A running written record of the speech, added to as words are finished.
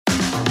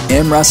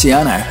Em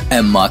Rusciano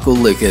and Michael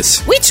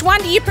Lucas. Which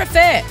one do you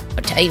prefer?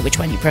 I'll tell you which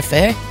one you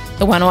prefer.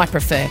 The one I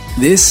prefer.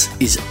 This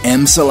is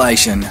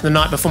Emsolation. The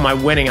night before my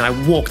wedding, I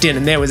walked in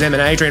and there was Em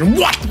and Adrian.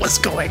 What was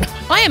going on?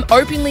 I am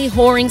openly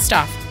whoring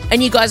stuff,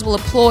 and you guys will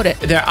applaud it.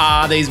 There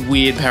are these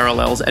weird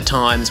parallels at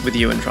times with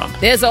you and Trump.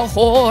 There's a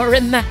whore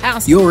in the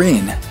house. You're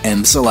in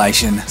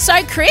Emsolation.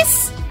 So,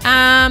 Chris,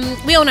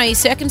 we all know you're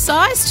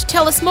circumcised.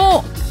 Tell us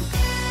more.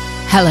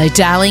 Hello,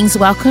 darlings.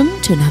 Welcome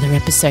to another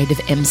episode of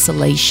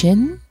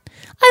Emsolation.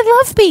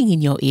 I love being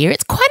in your ear.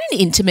 It's quite an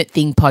intimate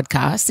thing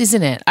podcast,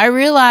 isn't it? I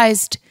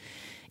realised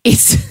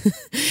it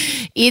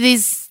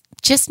is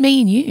just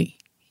me and you.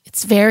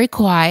 It's very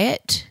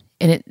quiet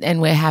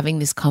and we're having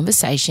this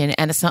conversation,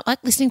 and it's not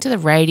like listening to the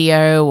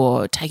radio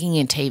or taking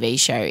in a TV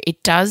show.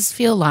 It does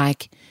feel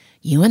like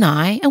you and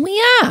I, and we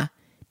are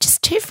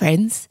just two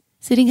friends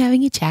sitting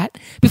having a chat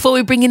before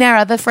we bring in our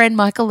other friend,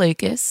 Michael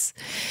Lucas.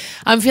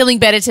 I'm feeling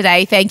better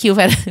today. Thank you.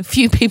 I've had a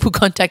few people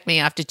contact me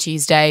after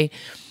Tuesday.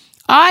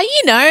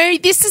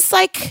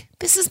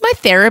 This is my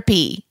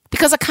therapy.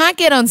 Because I can't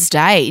get on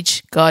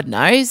stage, God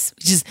knows,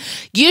 which is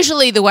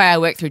usually the way I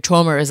work through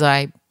trauma is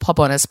I pop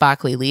on a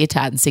sparkly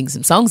leotard and sing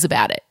some songs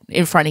about it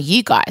in front of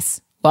you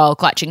guys while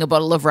clutching a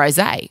bottle of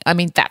rosé. I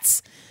mean,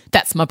 that's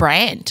my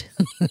brand.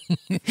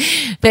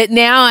 But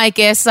now I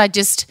guess I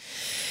just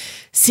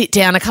sit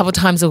down a couple of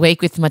times a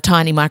week with my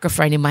tiny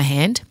microphone in my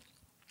hand,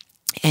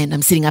 and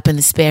I'm sitting up in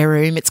the spare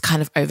room. It's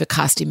kind of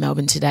overcast in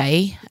Melbourne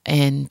today,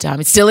 and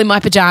it's still in my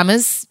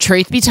pajamas,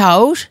 truth be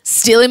told,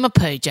 still in my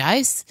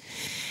PJs.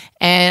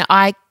 And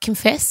I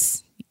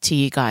confess to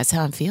you guys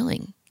how I'm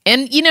feeling.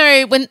 And, you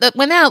know, when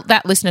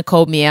that listener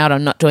called me out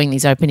on not doing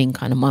these opening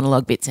kind of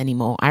monologue bits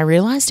anymore, I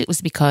realised it was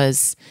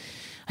because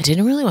I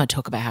didn't really want to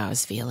talk about how I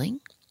was feeling.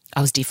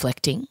 I was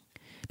deflecting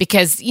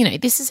because, you know,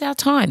 this is our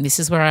time. This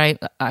is where I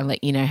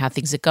let you know how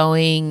things are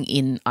going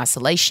in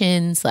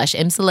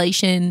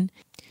isolation/emsolation.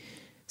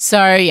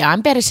 So, yeah,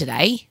 I'm better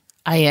today.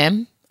 I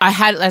am. I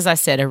had, as I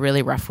said, a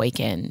really rough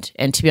weekend,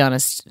 and to be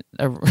honest,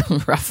 a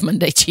rough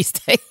Monday,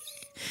 Tuesday.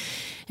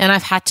 And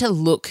I've had to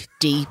look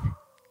deep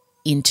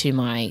into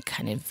my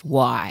kind of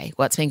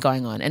what's been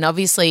going on. And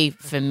obviously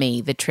for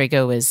me, the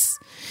trigger was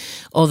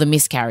all the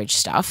miscarriage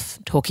stuff,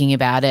 talking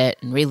about it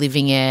and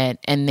reliving it.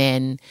 And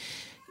then,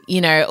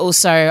 you know,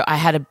 also I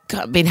had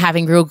been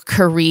having real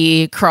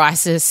career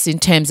crisis in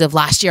terms of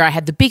last year I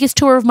had the biggest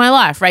tour of my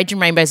life. Raging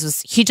Rainbows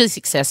was hugely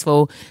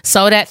successful,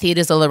 sold out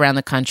theatres all around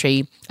the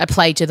country. I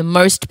played to the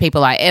most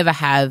people I ever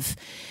have.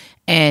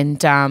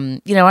 And,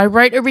 you know, I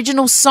wrote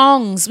original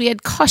songs. We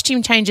had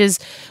costume changes.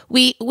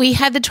 We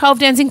had the 12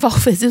 dancing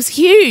vulvas. It was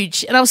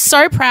huge. And I was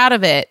so proud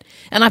of it.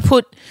 And I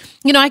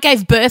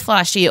gave birth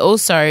last year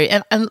also.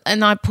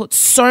 And I put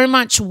so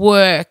much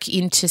work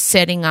into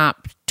setting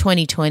up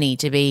 2020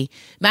 to be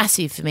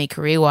massive for me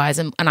career-wise.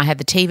 And I had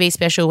the TV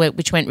special,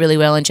 which went really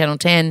well on Channel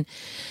 10.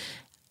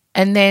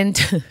 And then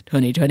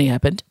 2020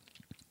 happened.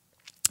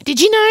 Did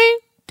you know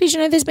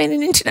there's been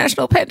an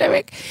international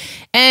pandemic?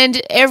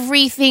 And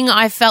everything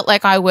I felt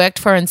like I worked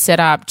for and set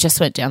up just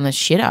went down the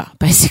shitter,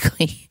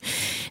 basically.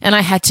 And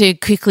I had to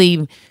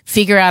quickly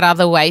figure out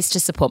other ways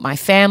to support my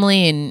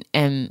family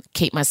and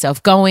keep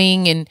myself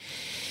going. And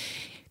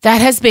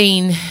that it's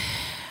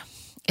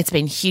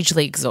been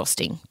hugely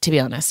exhausting, to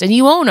be honest. And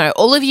you all know,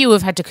 all of you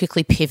have had to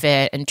quickly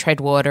pivot and tread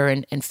water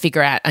and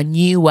figure out a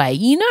new way.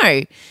 You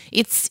know,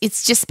 it's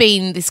just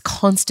been this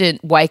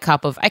constant wake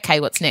up of, okay,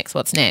 what's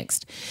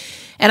next?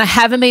 And I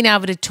haven't been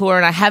able to tour,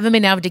 and I haven't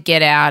been able to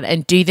get out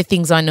and do the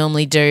things I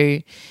normally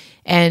do.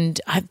 And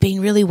I've been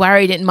really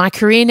worried. And my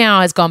career now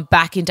has gone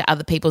back into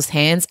other people's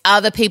hands,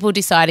 other people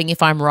deciding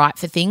if I'm right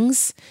for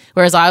things.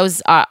 Whereas I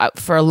was,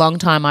 for a long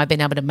time, I've been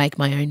able to make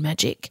my own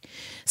magic.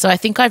 So I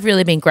think I've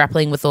really been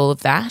grappling with all of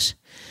that.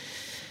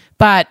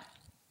 But,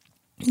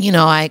 you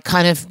know, I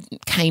kind of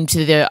came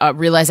to the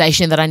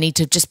realisation that I need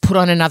to just put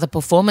on another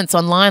performance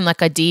online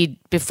like I did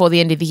before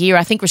the end of the year.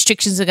 I think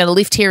restrictions are going to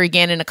lift here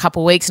again in a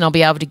couple of weeks, and I'll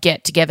be able to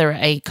get together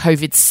a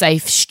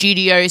COVID-safe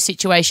studio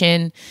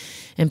situation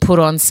and put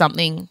on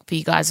something for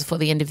you guys before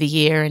the end of the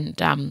year.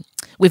 And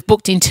we've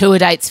booked in tour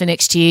dates for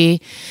next year.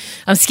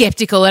 I'm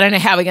sceptical. I don't know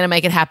how we're going to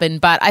make it happen,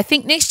 but I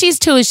think next year's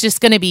tour is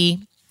just going to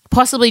be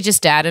possibly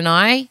just Dad and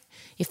I,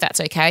 if that's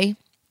okay.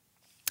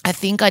 I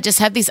think I just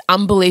have this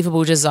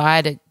unbelievable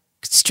desire to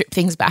strip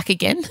things back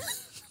again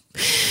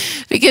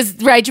because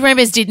Raging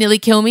Rainbows did nearly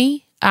kill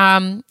me.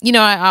 You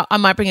know, I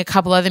might bring a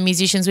couple other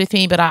musicians with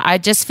me, but I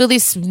just feel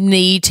this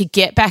need to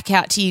get back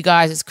out to you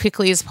guys as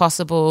quickly as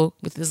possible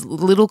with as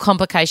little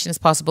complication as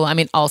possible. I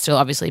mean, I'll still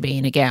obviously be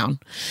in a gown,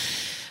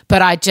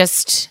 but I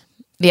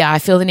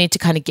feel the need to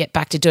kind of get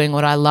back to doing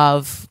what I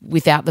love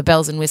without the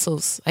bells and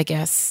whistles, I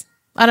guess.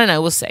 I don't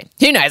know. We'll see.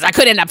 Who knows? I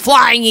could end up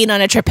flying in on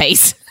a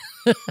trapeze.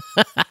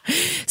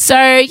 So,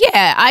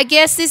 yeah, I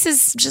guess this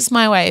is just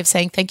my way of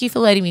saying thank you for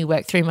letting me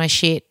work through my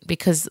shit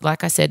because,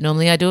 like I said,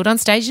 normally I do it on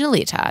stage in a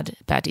leotard,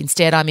 but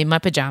instead I'm in my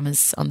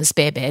pajamas on the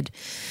spare bed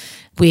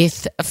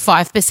with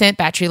 5%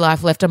 battery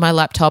life left on my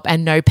laptop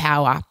and no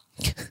power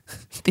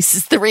This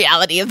is the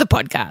reality of the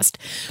podcast.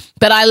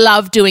 But I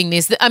love doing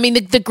this. I mean,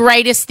 the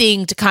greatest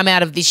thing to come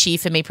out of this year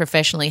for me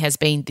professionally has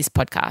been this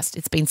podcast.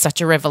 It's been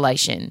such a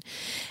revelation.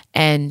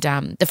 And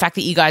the fact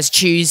that you guys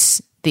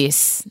choose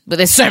this, but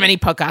there's so many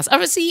podcasts.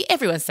 Obviously,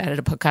 everyone started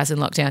a podcast in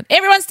lockdown.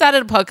 Everyone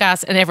started a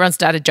podcast and everyone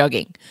started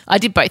jogging. I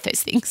did both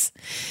those things.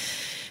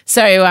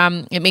 So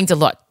it means a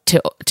lot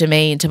to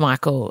me and to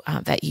Michael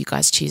that you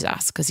guys choose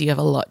us because you have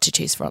a lot to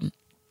choose from.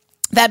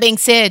 That being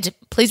said,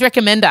 please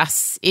recommend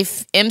us.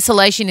 If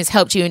Emsolation has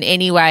helped you in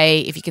any way,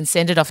 if you can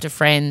send it off to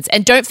friends.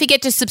 And don't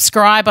forget to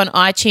subscribe on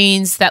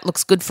iTunes. That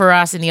looks good for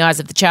us in the eyes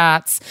of the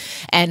charts.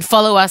 And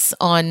follow us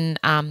on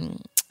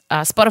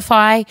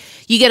Spotify.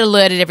 You get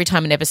alerted every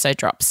time an episode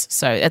drops.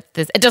 So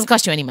it doesn't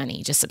cost you any money.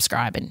 You just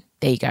subscribe and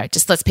there you go.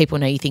 Just lets people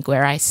know you think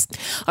we're ace.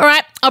 All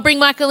right, I'll bring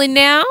Michael in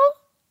now.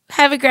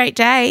 Have a great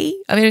day.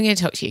 I mean, I'm going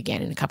to talk to you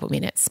again in a couple of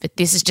minutes, but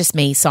this is just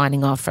me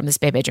signing off from the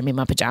spare bedroom in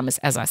my pajamas,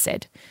 as I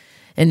said.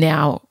 And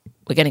now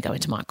we're going to go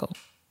into Michael.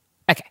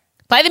 Okay,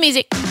 play the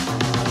music.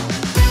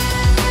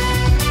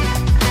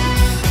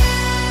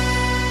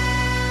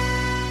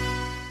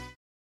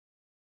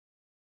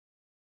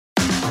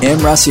 M.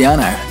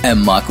 Rusciano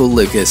and Michael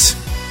Lucas.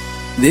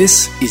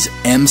 This is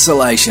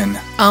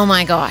Emsolation. Oh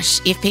my gosh,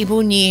 if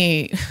people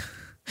knew.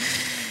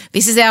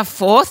 This is our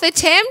fourth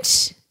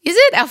attempt. Is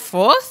it our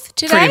fourth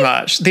today? Pretty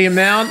much. The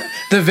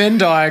Venn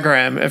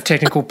diagram of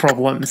technical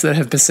problems that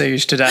have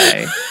besieged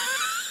today.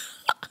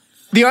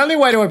 The only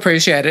way to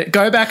appreciate it,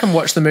 go back and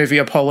watch the movie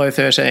Apollo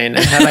 13 and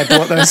how they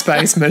brought those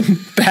spacemen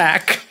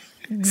back.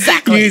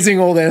 Exactly. Using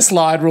all their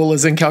slide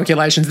rulers and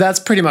calculations. That's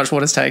pretty much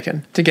what it's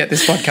taken to get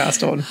this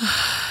podcast on.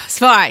 It's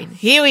fine.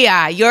 Here we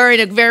are. You're in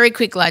a very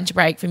quick lunch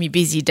break from your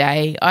busy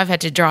day. I've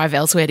had to drive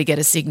elsewhere to get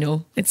a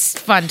signal. It's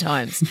fun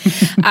times.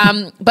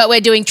 But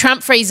we're doing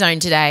Trump-free zone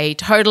today,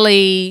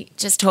 totally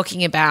just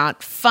talking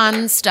about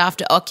fun stuff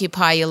to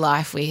occupy your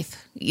life with.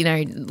 You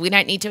know, we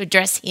don't need to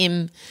address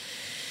him.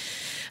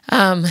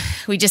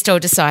 We just all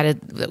decided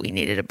that we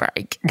needed a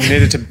break. We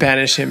needed to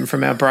banish him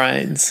from our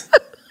brains.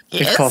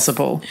 Yes. If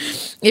possible.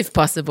 If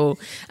possible.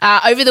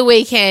 Over the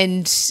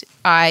weekend,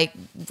 I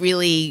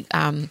really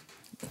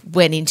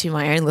went into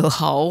my own little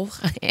hole,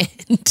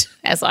 and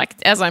as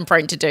I'm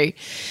prone to do.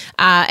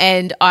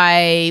 And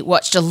I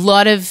watched a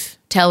lot of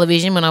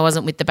television when I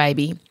wasn't with the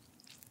baby.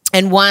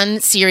 And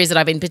one series that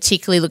I've been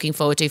particularly looking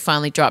forward to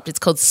finally dropped. It's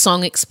called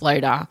Song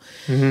Exploder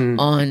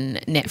on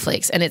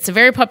Netflix. And it's a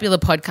very popular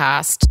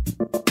podcast.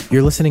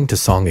 You're listening to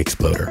Song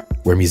Exploder,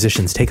 where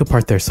musicians take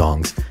apart their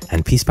songs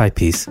and piece by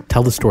piece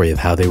tell the story of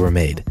how they were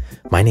made.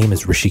 My name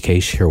is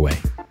Rishikesh Hirway.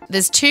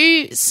 There's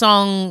two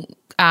song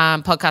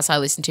podcasts I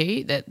listen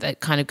to that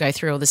kind of go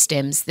through all the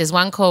stems. There's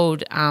one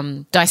called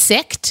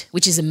Dissect,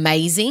 which is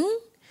amazing.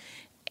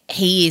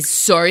 He is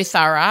so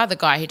thorough, the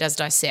guy who does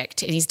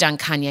Dissect, and he's done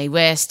Kanye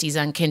West, he's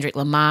done Kendrick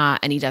Lamar,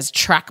 and he does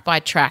track by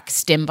track,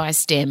 stem by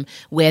stem,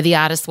 where the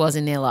artist was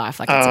in their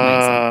life. Like, it's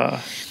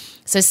amazing.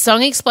 So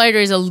Song Exploder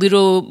is a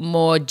little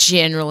more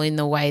general in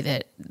the way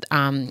that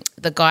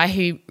the guy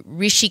who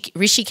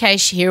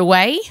Rishikesh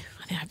Hirway,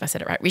 I hope I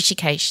said it right,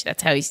 Rishikesh,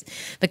 that's how he's,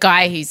 the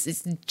guy who's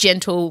this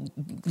gentle,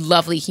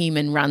 lovely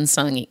human runs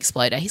Song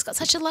Exploder. He's got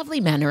such a lovely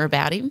manner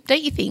about him,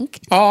 don't you think?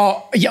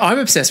 Oh, yeah, I'm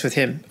obsessed with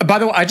him. By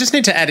the way, I just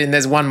need to add in,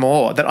 there's one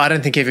more that I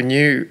don't think even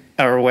you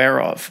are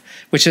aware of,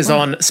 which is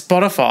on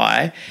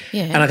Spotify,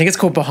 and I think it's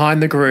called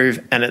Behind the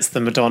Groove, and it's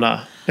the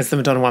Madonna. It's the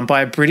Madonna one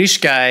by a British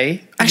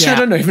gay. Actually, I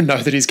don't even know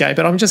that he's gay,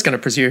 but I'm just going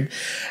to presume.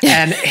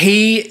 And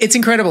it's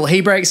incredible.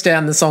 He breaks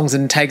down the songs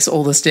and takes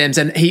all the stems,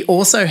 and he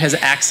also has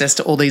access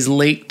to all these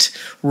leaked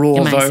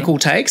raw vocal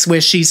takes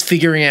where she's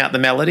figuring out the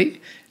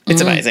melody.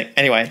 It's amazing.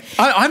 Anyway,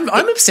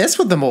 I'm obsessed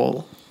with them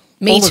all.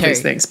 Me all too. Of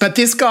these things. But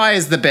this guy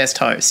is the best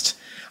host.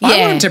 I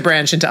want him to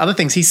branch into other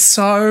things. He's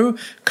so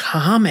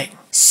calming.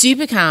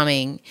 Super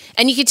calming.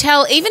 And you could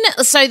tell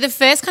so the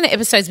first kind of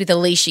episodes with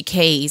Alicia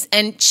Keys,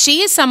 and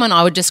she is someone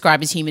I would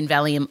describe as human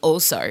Valium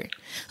also.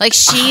 Like,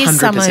 she is 100%.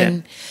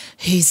 someone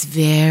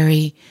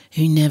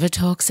who never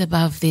talks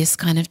above this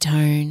kind of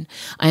tone.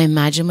 I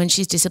imagine when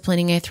she's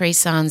disciplining her three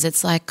sons,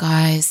 it's like,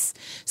 guys,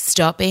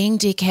 stop being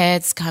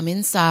dickheads, come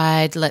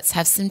inside, let's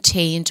have some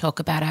tea and talk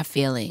about our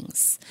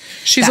feelings.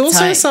 She's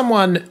also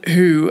someone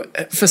who,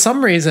 for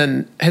some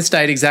reason, has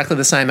stayed exactly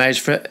the same age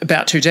for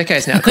about 2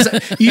 decades now. Because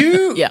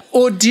you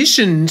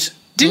auditioned,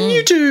 didn't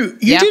you do,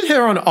 you did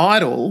her on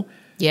Idol.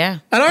 Yeah.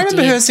 And I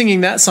remember her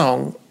singing that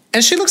song.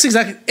 And she looks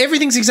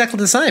everything's exactly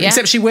the same,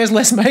 except she wears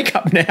less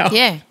makeup now.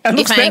 Yeah. And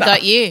looks If I Ain't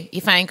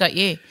better. Got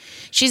You.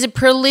 She's a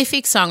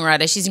prolific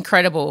songwriter. She's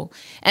incredible.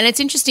 And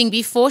it's interesting,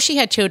 before she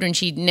had children,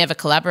 she never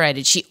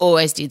collaborated. She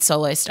always did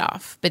solo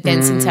stuff. But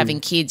then since having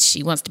kids,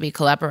 she wants to be a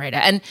collaborator.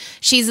 And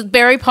she's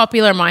very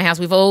popular in my house.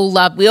 We all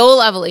love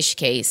Alicia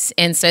Keys.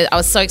 And so I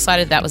was so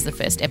excited that was the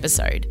first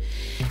episode.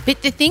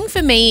 But the thing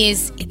for me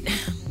is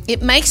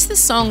it makes the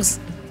songs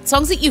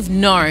that you've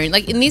known,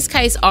 like in this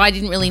case, I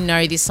didn't really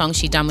know this song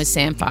she'd done with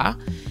Sampha.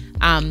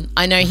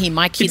 I know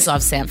my kids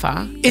love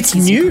Sampha. It's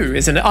new,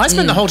 isn't it? I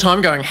spent the whole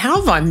time going, how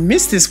have I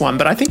missed this one?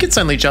 But I think it's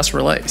only just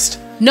released.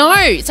 No,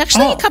 it's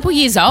actually a couple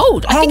years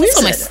old. I think it's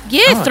almost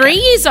 3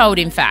 years old,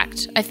 in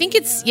fact. I think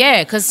it's,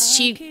 because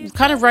she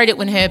kind of wrote it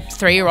when her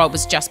 3-year-old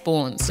was just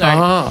born.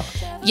 So,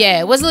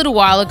 it was a little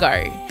while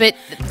ago. But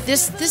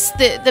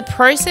the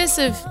process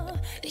of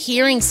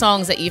hearing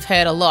songs that you've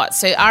heard a lot.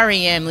 So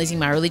R.E.M, Losing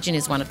My Religion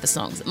is one of the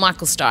songs.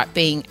 Michael Stipe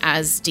being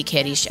as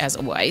dickheadish as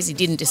always. He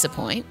didn't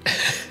disappoint.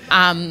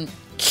 A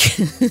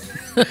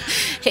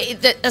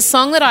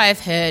song that I have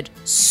heard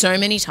so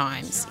many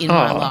times in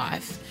my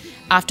life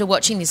after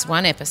watching this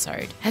one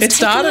episode. It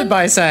started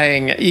by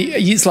saying,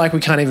 it's like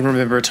we can't even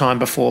remember a time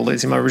before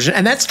Losing My Religion.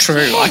 And that's true.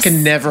 Yes. I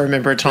can never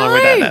remember a time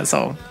without that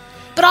song.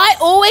 But I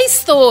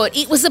always thought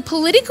it was a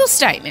political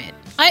statement.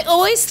 I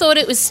always thought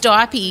it was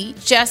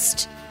Stipe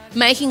just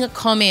making a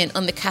comment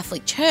on the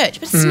Catholic Church.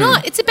 But it's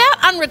not. It's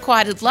about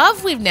unrequited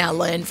love, we've now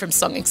learned from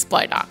Song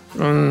Exploder.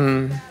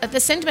 The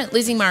sentiment,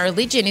 Losing My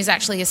Religion, is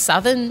actually a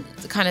Southern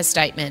kind of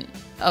statement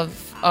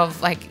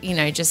of like,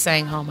 just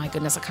saying, oh my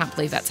goodness, I can't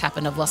believe that's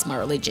happened. I've lost my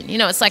religion.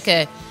 It's like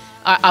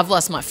I've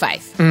lost my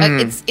faith.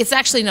 Like it's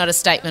actually not a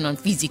statement on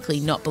physically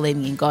not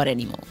believing in God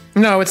anymore.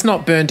 No, it's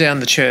not burn down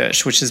the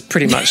church, which is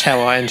pretty much how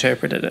I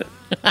interpreted it.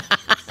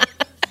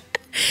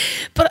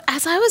 But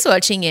as I was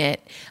watching it,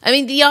 I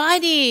mean, the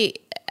idea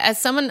as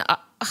someone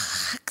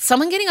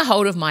getting a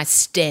hold of my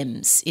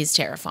stems is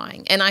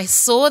terrifying. And I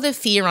saw the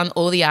fear on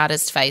all the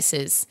artists'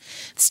 faces.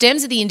 The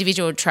stems are the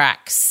individual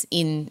tracks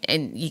and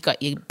you got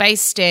your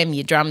bass stem,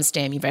 your drum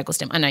stem, your vocal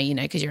stem. I know you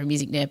know because you're a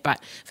music nerd,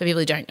 but for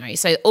people who don't know.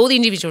 So all the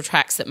individual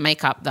tracks that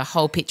make up the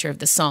whole picture of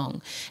the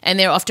song, and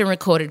they're often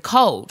recorded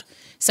cold.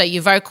 So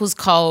your vocals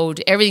cold,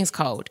 everything's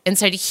cold. And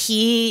so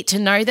to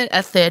know that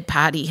a third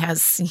party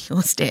has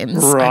your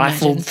stems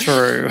rifled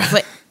through.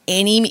 But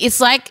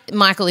it's like,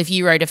 Michael, if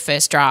you wrote a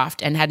first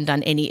draft and hadn't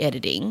done any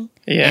editing,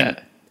 and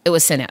it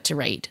was sent out to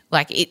read.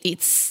 Like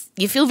it's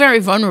you feel very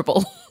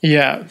vulnerable.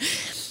 Yeah.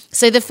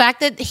 So the fact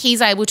that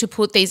he's able to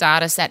put these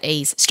artists at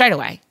ease straight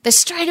away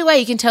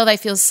you can tell they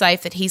feel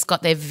safe that he's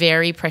got their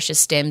very precious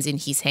stems in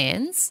his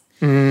hands.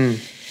 And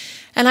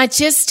I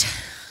just,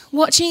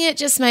 watching it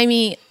just made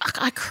me,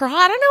 I cried.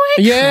 I don't know why I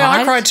cried. Yeah,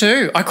 I cried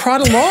too. I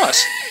cried a lot.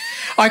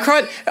 I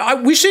cried.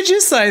 We should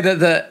just say that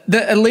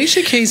the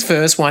Alicia Keys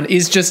first one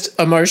is just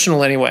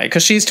emotional anyway,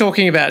 because she's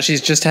talking about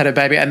she's just had a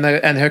baby and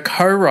her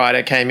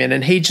co-writer came in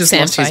and he just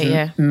lost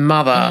his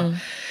mother.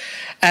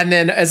 And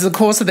then as the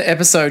course of the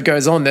episode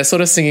goes on, they're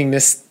sort of singing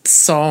this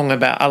song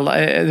about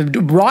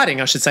writing,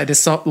 I should say,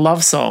 this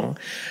love song.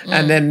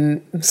 And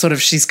then sort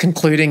of she's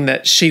concluding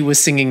that she was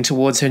singing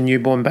towards her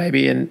newborn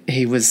baby and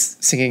he was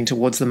singing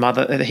towards the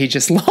mother that he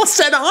just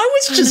lost. And I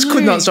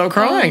could not stop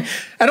crying.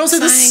 And also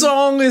the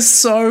song is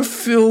so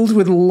filled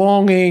with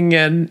longing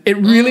and it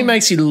really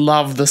makes you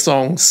love the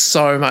song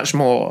so much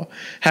more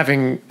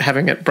having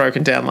it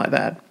broken down like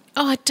that.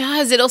 Oh, it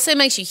does. It also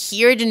makes you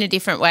hear it in a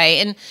different way.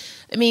 And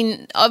I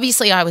mean,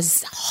 obviously I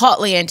was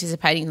hotly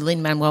anticipating the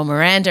Lin-Manual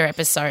Miranda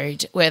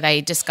episode where they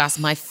discuss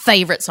my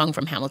favourite song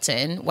from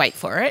Hamilton, Wait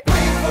For It.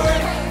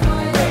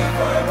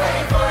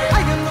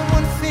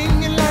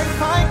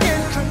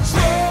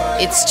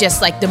 It's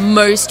just like the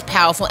most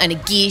powerful and a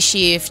gear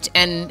shift,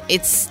 and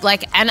it's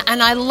like, and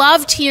I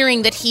loved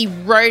hearing that he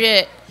wrote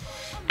it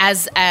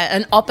as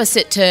an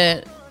opposite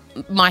to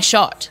My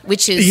Shot,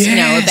 which is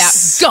about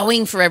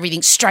going for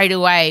everything straight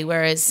away,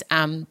 whereas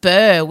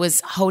Burr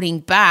was holding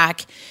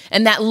back.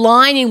 And that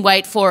line in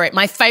Wait For It,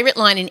 my favourite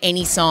line in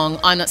any song,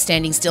 I'm not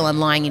standing still, I'm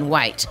lying in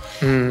wait.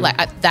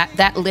 Like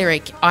that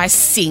lyric I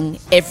sing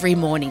every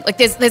morning. Like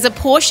there's a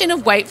portion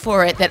of Wait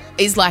For It that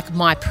is like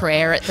my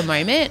prayer at the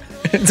moment.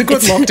 It's a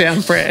good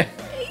lockdown prayer.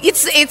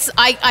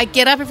 I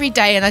get up every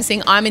day and I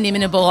sing, I'm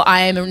inimitable,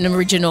 I am an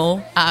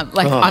original,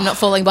 I'm not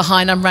falling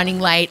behind, I'm running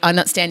late, I'm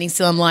not standing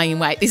still, I'm lying in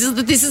wait.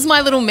 This is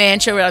my little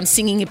mantra where I'm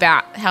singing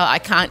about how I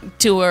can't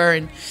tour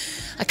and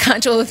I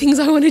can't do all the things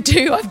I want to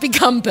do. I've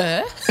become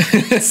Burr.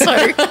 So,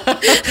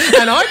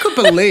 and I could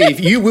believe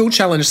you will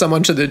challenge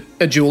someone to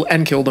a duel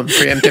and kill them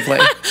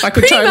preemptively. I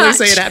could totally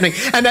see it happening.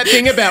 And that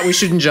thing about we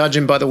shouldn't judge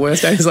him by the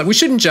worst days, like we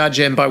shouldn't judge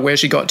him by where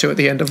she got to at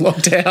the end of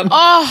lockdown.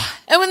 Oh,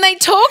 and when they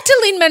talked to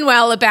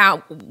Lin-Manuel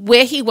about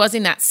where he was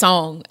in that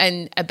song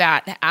and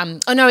about,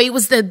 he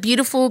was the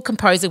beautiful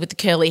composer with the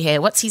curly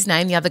hair. What's his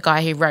name? The other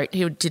guy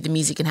who did the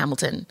music in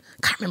Hamilton.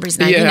 I can't remember his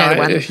name. You know the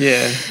one.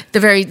 Yeah. The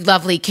very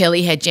lovely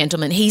curly-haired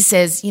gentleman. He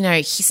says,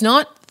 he's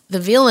not the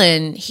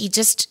villain.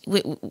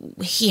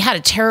 He had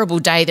a terrible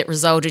day that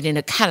resulted in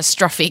a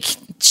catastrophic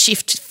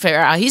shift for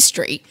our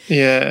history.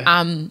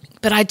 Yeah.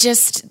 But I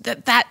just,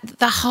 that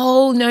the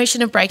whole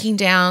notion of breaking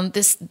down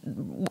this,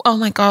 oh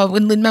my God,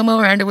 when Lin-Manuel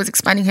Miranda was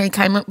explaining how he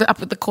came up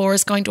with the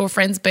chorus going to a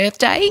friend's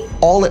birthday.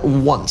 All at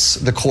once,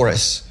 the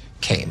chorus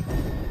came.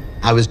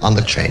 I was on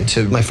the train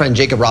to my friend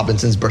Jacob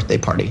Robinson's birthday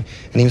party,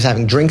 and he was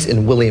having drinks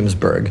in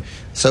Williamsburg.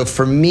 So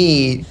for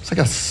me, it's like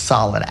a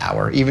solid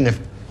hour, even if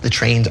the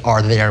trains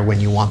are there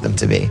when you want them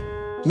to be.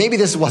 Maybe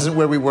this wasn't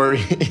where we were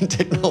in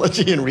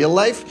technology in real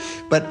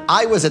life, but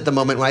I was at the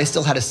moment when I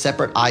still had a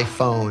separate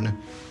iPhone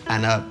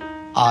and a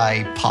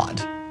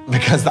iPod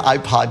because the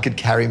iPod could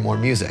carry more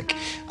music.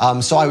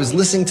 So I was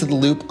listening to the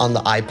loop on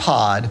the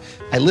iPod.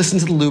 I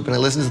listened to the loop and I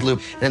listened to the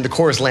loop, and then the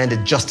chorus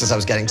landed just as I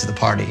was getting to the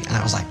party. And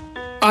I was like,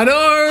 I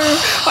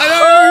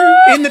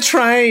know, in the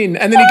train.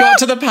 And then he got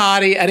to the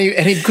party and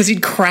he because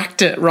he'd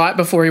cracked it right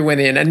before he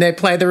went in, and they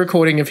played the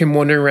recording of him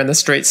wandering around the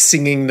streets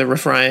singing the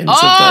refrains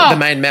of the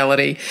main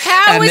melody.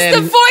 How was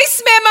the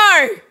voice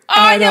memo? Oh,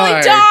 I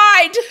nearly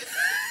died.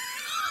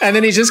 And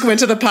then he just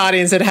went to the party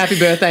and said, happy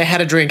birthday,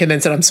 had a drink, and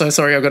then said, I'm so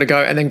sorry, I've got to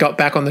go, and then got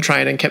back on the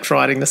train and kept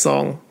writing the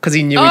song because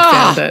he knew he'd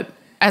found it.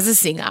 As a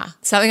singer,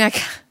 something like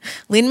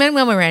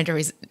Lin-Manual Miranda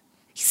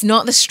he's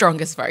not the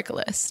strongest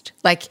vocalist.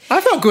 Like,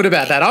 I felt good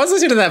about that. I was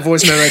listening to that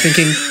voice memo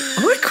thinking,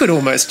 I could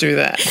almost do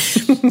that.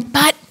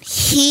 But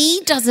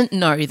he doesn't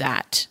know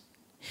that.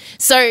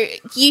 So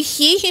you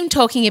hear him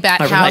talking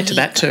about how relate to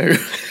that too.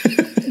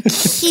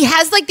 He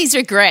has like these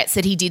regrets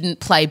that he didn't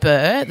play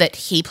Burr, that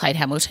he played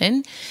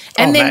Hamilton.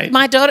 And then mate.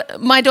 my daughter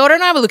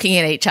and I were looking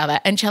at each other,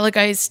 and Chella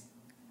goes,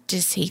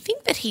 does he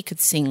think that he could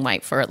sing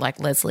Wait For It like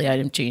Leslie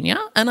Odom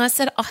Jr.? And I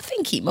said, I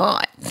think he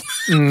might.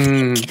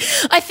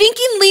 I think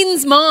in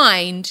Lynn's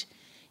mind,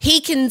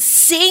 he can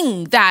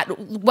sing that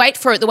Wait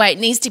For It the way it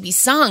needs to be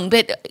sung.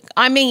 But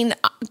I mean,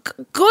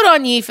 good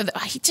on you for that.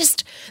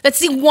 That's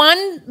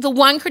the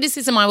one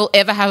criticism I will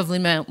ever have of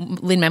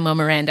Lin-Manuel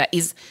Miranda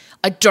is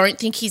I don't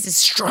think he's as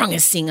strong a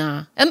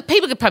singer. And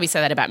people could probably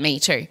say that about me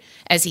too,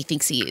 as he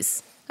thinks he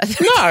is.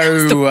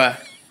 No,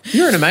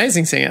 you're an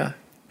amazing singer.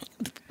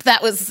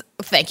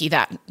 Thank you.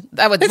 That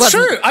was. It's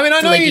true. I mean,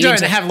 I know you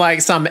don't have like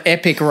some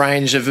epic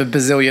range of a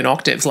bazillion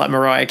octaves like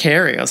Mariah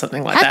Carey or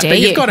something like that, but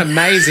you've got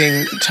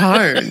amazing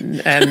tone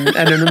and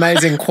an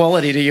amazing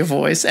quality to your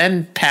voice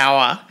and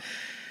power.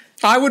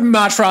 I would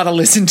much rather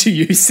listen to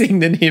you sing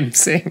than him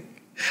sing.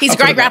 He's a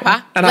great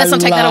rapper. And Let's not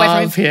take that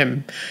away from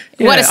him.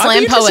 Yeah, what a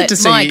slam poet.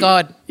 My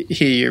God.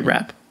 Hear you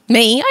rap.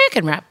 Me? I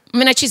can rap. I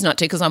mean, I choose not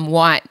to because I'm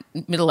white,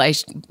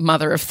 middle-aged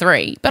mother of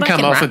three. But I can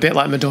come off rap. a bit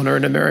like Madonna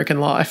in American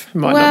Life.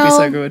 Might not be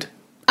so good.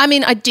 I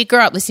mean, I did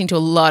grow up listening to a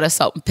lot of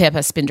Salt and Pepper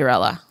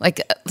Spinderella.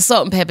 Like,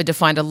 Salt and Pepper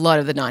defined a lot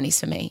of the 90s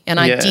for me. And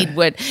I did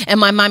and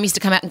my mum used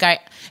to come out and go,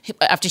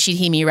 after she'd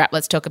hear me rap,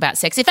 let's talk about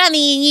sex. If only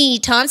you knew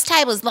times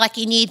tables like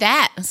you knew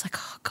that. I was like,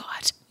 oh,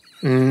 God.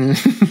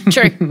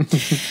 True.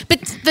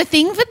 But I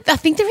think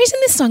the reason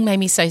this song made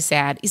me so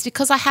sad is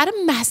because I had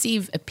a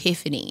massive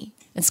epiphany,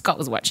 and Scott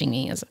was watching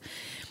me,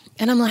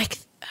 and I'm like,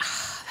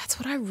 that's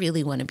what I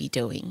really want to be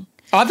doing.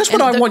 Oh, that's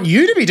what I want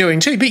you to be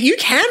doing too. But you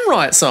can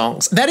write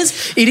songs.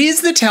 It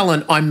is the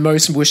talent I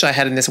most wish I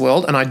had in this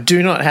world, and I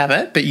do not have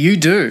it, but you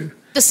do.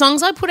 The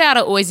songs I put out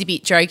are always a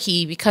bit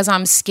jokey because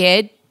I'm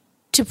scared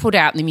to put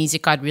out the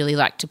music I'd really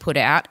like to put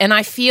out. And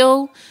I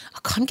feel,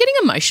 I'm getting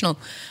emotional.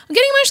 I'm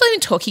getting emotional even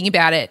talking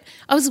about it.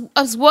 I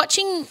was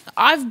watching,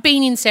 I've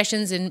been in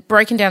sessions and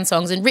broken down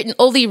songs and written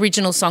all the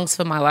original songs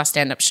for my last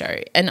stand-up show.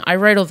 And I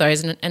wrote all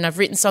those and I've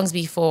written songs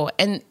before,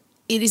 and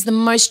it is the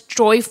most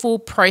joyful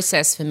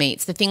process for me.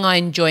 It's the thing I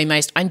enjoy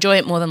most. I enjoy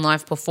it more than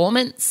live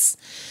performance.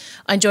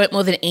 I enjoy it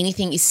more than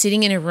anything is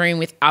sitting in a room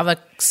with other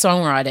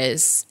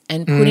songwriters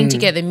and putting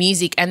together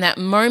music, and that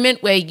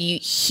moment where you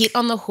hit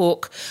on the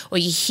hook or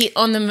you hit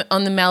on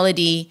the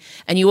melody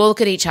and you all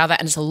look at each other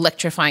and it's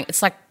electrifying.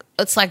 It's like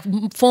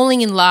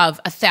falling in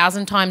love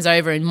 1,000 times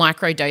over in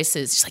micro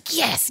doses. It's like,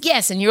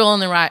 yes, and you're all on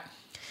the right.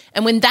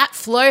 And when that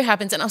flow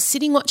happens, and I was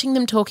sitting watching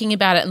them talking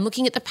about it and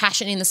looking at the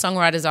passion in the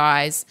songwriter's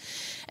eyes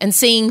and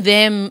seeing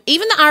them,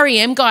 even the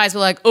R.E.M. guys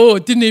were like, oh, I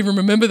didn't even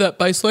remember that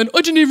bass line.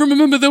 I didn't even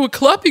remember there were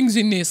clappings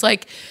in this.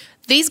 Like,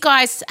 these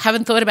guys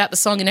haven't thought about the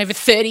song in over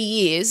 30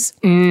 years.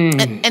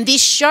 And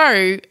this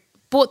show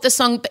brought the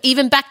song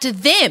even back to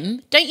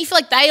them. Don't you feel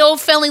like they all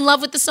fell in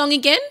love with the song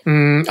again?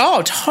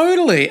 Oh,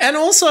 totally. And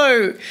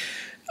also,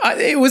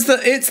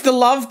 it's the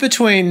love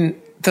between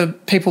the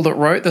people that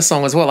wrote the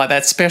song as well, like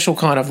that special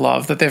kind of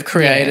love that they've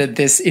created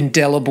this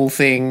indelible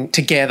thing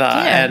together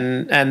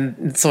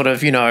and sort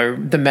of, you know,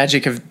 the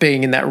magic of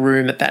being in that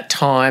room at that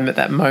time, at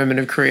that moment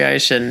of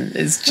creation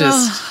is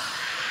just...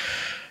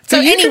 So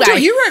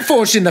anyway... You wrote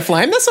Forged in the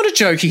Flame. That's not a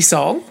jokey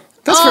song.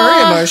 That's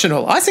very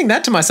emotional. I sing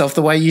that to myself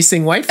the way you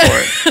sing Wait For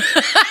It.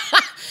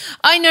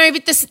 I know,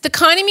 but the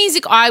kind of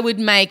music I would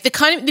make,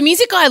 the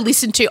music I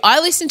listen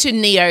to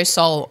neo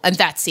soul, and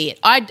that's it.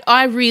 I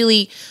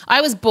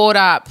was brought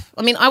up.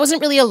 I mean, I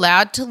wasn't really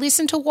allowed to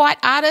listen to white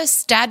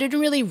artists. Dad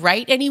didn't really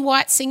rate any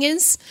white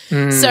singers.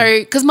 So,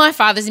 because my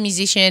father's a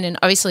musician, and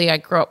obviously I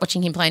grew up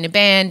watching him play in a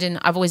band, and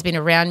I've always been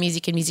around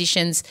music and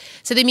musicians.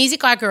 So the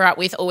music I grew up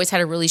with always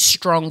had a really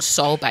strong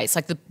soul base.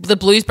 Like the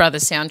Blues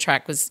Brothers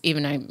soundtrack was,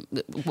 even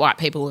though white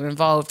people were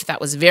involved, that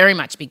was very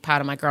much a big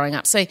part of my growing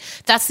up. So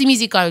that's the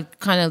music I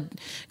kind of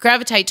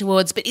gravitate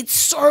towards, but it's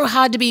so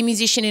hard to be a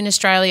musician in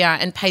Australia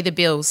and pay the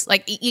bills.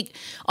 Like,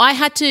 I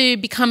had to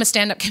become a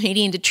stand-up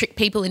comedian to trick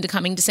people into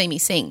coming to see me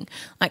sing.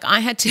 Like, I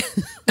had to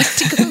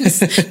go on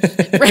this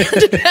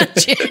roundabout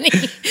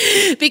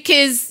journey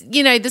because,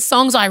 you know, the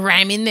songs I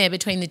ram in there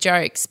between the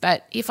jokes.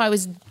 But if I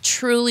was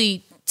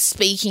truly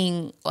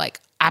speaking, like,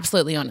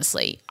 absolutely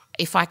honestly,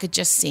 if I could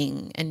just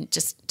sing and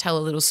just tell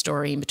a little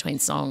story in between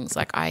songs,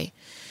 like,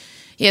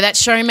 Yeah, that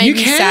show made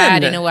me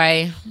sad in a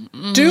way.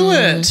 Do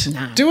it.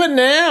 No. Do it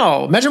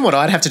now. Imagine what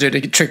I'd have to do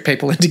to trick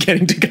people into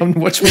getting to come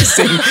watch me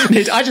sing.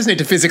 I just need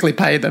to physically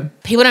pay them.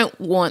 People don't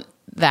want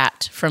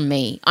that from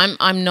me.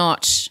 I'm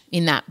not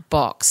in that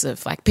box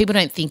of like, people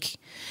don't think,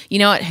 you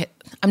know what,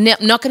 I'm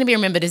not going to be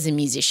remembered as a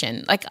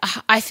musician. Like,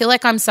 I feel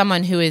like I'm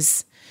someone who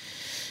is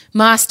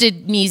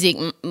mastered music,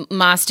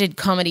 mastered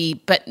comedy,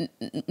 but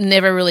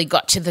never really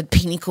got to the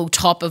pinnacle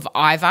top of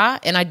either,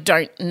 and I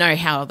don't know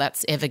how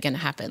that's ever going to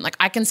happen. Like,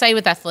 I can say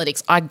with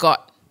athletics, I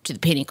got to the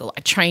pinnacle.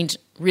 I trained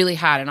really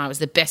hard and I was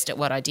the best at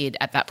what I did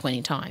at that point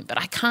in time, but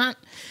I can't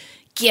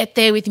get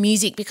there with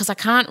music because I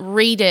can't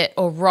read it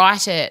or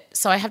write it,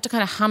 so I have to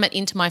kind of hum it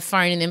into my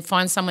phone and then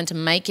find someone to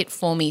make it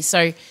for me.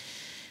 So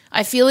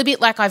I feel a bit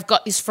like I've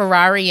got this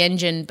Ferrari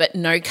engine but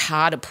no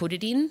car to put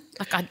it in.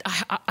 Like,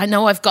 I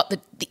know I've got the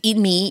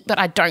in me, but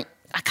I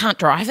can't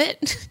drive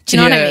it. Do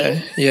you know what I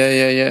mean?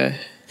 Yeah.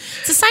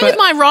 It's the same with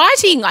my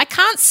writing. I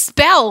can't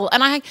spell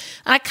and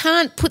I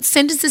can't put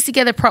sentences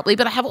together properly,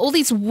 but I have all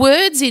these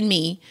words in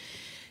me.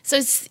 So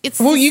it's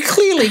well, you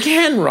clearly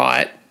can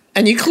write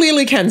and you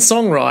clearly can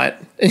songwrite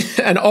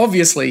and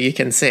obviously you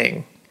can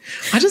sing.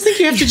 I just think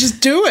you have to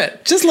just do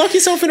it. Just lock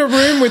yourself in a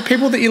room with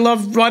people that you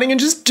love writing and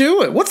just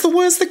do it. What's the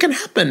worst that can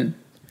happen?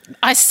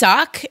 I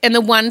suck, and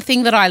the one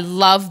thing that I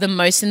love the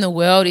most in the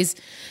world is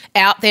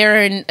out there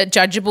and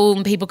judgeable,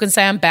 and people can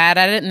say I'm bad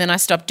at it and then I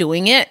stop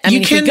doing it. I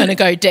mean, if you're going to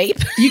go deep.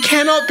 You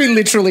cannot be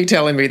literally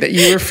telling me that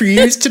you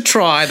refuse to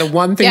try the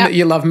one thing that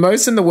you love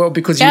most in the world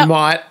because you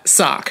might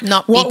suck.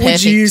 What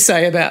would you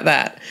say about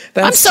that?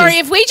 I'm sorry,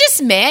 if we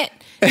just met,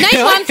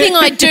 name one thing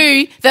I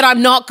do that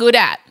I'm not good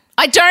at.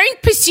 I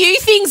don't pursue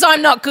things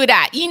I'm not good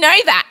at. You know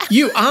that.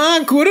 You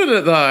are good at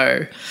it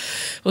though.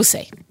 We'll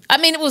see. I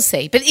mean, we'll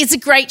see. But it's a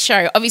great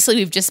show. Obviously,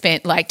 we've just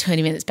spent like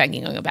 20 minutes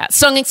banging on about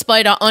Song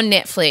Exploder on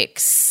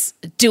Netflix.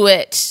 Do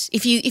it.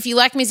 If you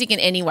like music in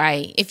any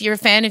way, if you're a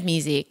fan of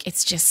music,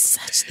 it's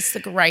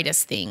the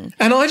greatest thing.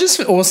 And I just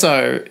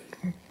also,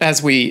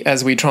 as we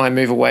try and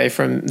move away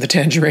from the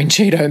Tangerine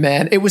Cheeto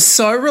Man, it was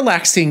so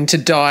relaxing to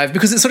dive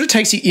because it sort of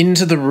takes you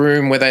into the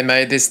room where they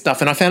made this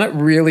stuff, and I found it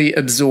really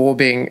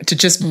absorbing to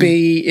just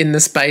be in the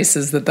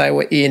spaces that they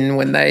were in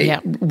when they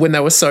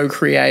were so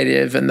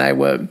creative and they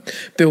were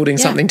building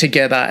something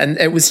together, and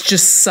it was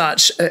just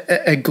such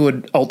a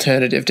good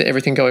alternative to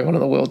everything going on in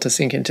the world to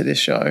sink into this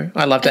show.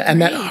 I loved it.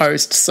 And that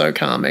host, so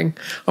calming.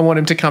 I want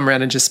him to come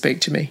around and just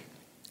speak to me.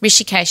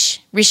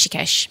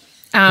 Rishikesh.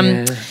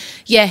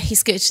 Yeah,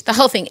 he's good. The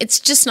whole thing. It's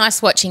just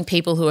nice watching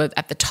people who are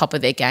at the top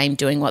of their game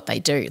doing what they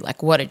do.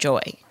 Like, what a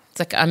joy. It's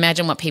like, I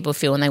imagine what people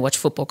feel when they watch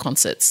football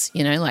concerts,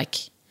 you know, like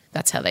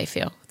that's how they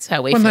feel. It's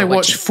how we feel. When they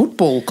watch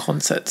football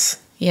concerts.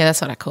 Yeah,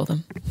 that's what I call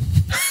them.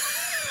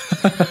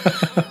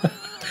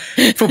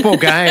 Football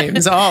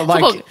games.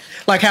 Oh,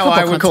 like how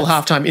I would call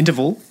halftime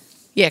interval.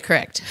 Yeah,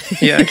 correct.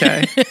 Yeah,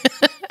 okay.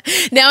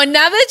 Now,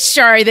 another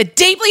show that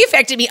deeply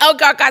affected me. Oh,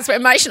 God, guys, we're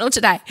emotional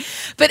today.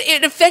 But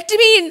it affected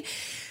me in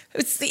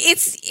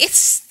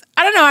it's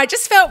I don't know, I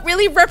just felt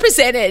really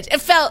represented.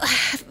 It felt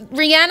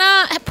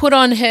Rihanna had put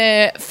on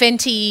her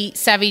Fenty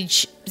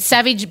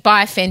Savage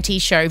by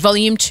Fenty show,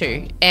 Volume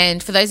 2.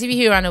 And for those of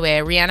you who are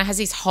unaware, Rihanna has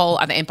this whole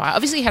other empire.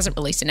 Obviously, hasn't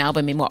released an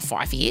album in,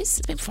 5 years?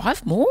 It's been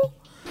 5 more?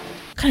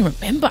 I can't even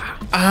remember.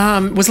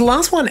 Was the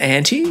last one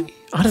Anti?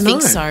 I don't know. I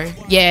think so.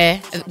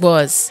 Yeah, it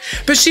was.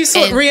 But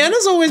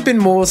Rihanna's always been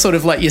more sort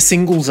of like your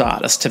singles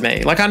artist to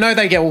me. Like, I know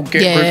they get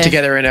grouped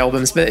together in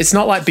albums, but it's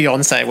not like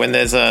Beyonce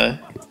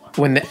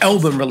when the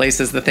album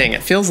releases the thing.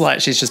 It feels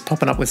like she's just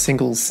popping up with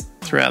singles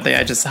throughout the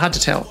ages. It's hard to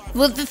tell.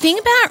 Well, the thing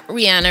about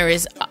Rihanna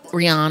is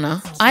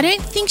I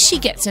don't think she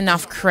gets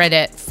enough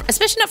credit,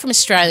 especially not from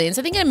Australians.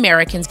 I think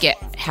Americans get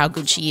how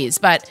good she is,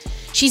 but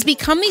she's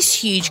become this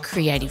huge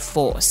creative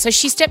force. So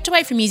she stepped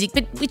away from music,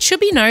 but it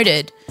should be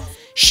noted,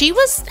 she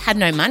had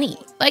no money.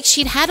 Like,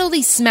 she'd had all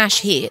these smash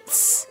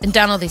hits and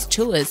done all these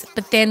tours,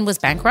 but then was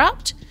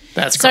bankrupt.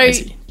 That's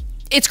crazy. So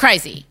it's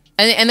crazy.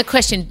 And the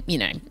question,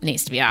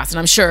 needs to be asked, and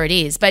I'm sure it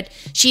is, but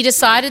she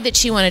decided that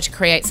she wanted to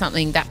create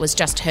something that was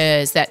just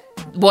hers, that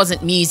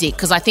wasn't music,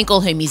 because I think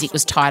all her music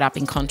was tied up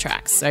in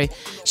contracts. So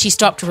she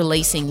stopped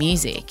releasing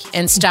music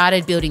and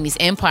started building this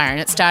empire,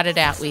 and it started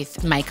out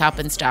with makeup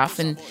and stuff,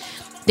 and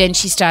then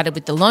she started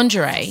with the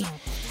lingerie.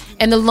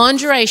 And the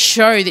lingerie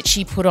show that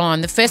she put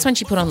on, the first one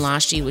she put on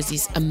last year, was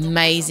this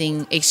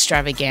amazing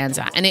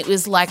extravaganza, and it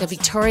was like a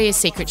Victoria's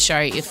Secret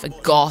show for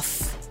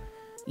goth,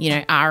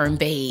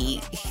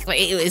 R&B.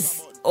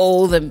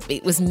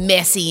 It was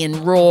messy and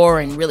raw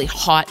and really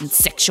hot and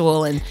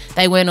sexual, and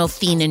they weren't all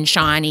thin and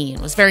shiny, and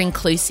it was very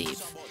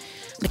inclusive.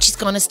 But she's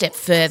gone a step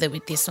further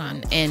with this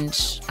one,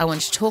 and I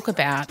want to talk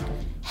about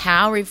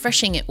how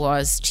refreshing it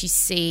was to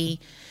see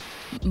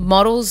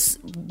models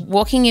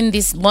walking in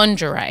this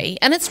lingerie,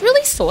 and it's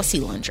really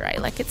saucy lingerie,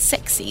 like it's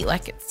sexy,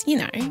 like it's,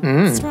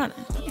 it's right,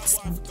 it's,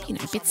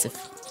 bits of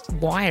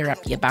wire up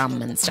your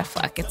bum and stuff,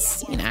 like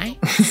it's,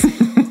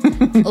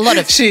 a lot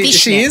of she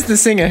is the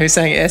singer who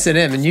sang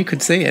S&M, and you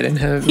could see it in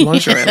her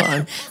lingerie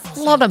line. A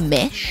lot of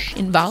mesh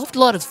involved, a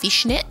lot of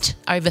fishnet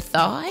over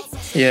thigh.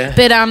 Yeah.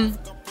 But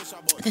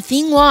the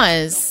thing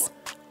was,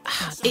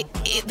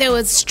 there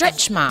was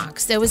stretch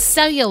marks, there was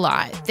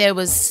cellulite, there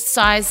was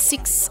size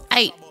 6,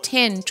 8,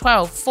 10,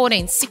 12,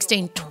 14,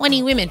 16,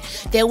 20 women.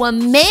 There were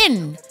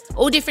men,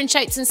 all different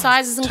shapes and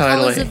sizes and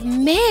colours of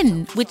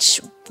men,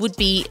 which would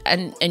be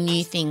a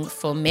new thing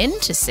for men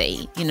to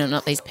see,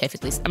 not these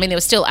perfectly... I mean, there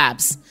were still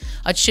abs.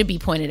 It should be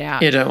pointed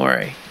out. Yeah, don't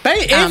worry.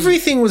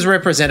 Everything was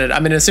represented. I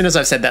mean, as soon as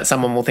I've said that,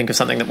 someone will think of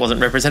something that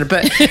wasn't represented.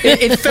 But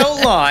it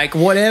felt like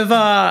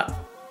whatever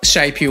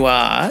shape you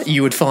are,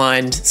 you would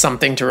find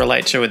something to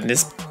relate to in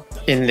this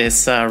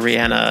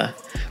Rihanna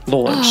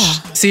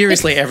launch.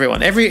 Seriously,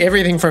 everyone.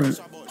 Everything from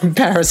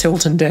Paris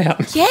Hilton down.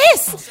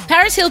 Yes.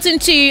 Paris Hilton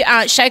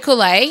to Shea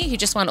Coulee, who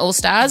just won All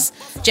Stars.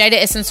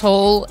 Jada Essence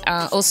Hall,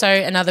 also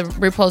another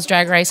RuPaul's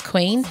Drag Race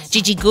queen.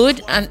 Gigi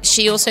Good,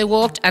 she also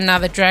walked,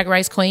 another Drag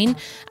Race queen.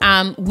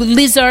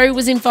 Lizzo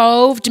was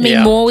involved. Demi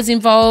Moore was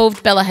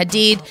involved. Bella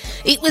Hadid.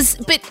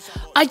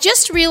 But I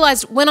just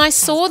realised when I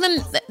saw them,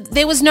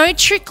 there was no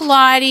trick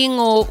lighting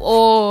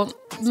or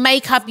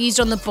makeup used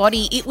on the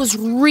body. It was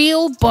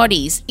real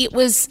bodies.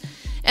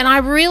 And I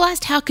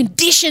realised how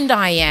conditioned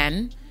I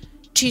am.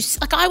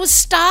 I was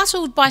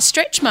startled by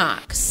stretch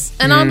marks,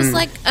 and I was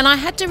like, and I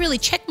had to really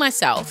check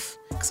myself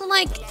because I'm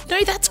like,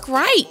 no, that's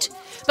great.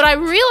 But I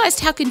realised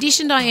how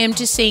conditioned I am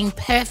to seeing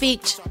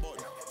perfect,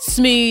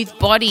 smooth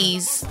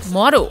bodies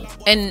model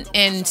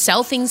and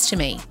sell things to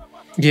me.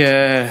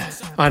 Yeah,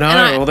 I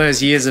know, all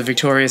those years of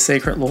Victoria's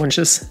Secret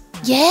launches.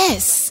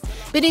 Yes,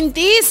 but in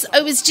this,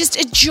 it was just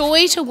a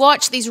joy to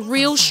watch these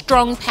real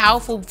strong,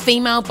 powerful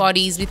female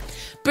bodies with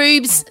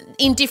boobs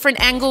in different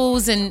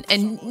angles and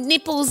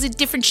nipples in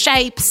different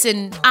shapes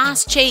and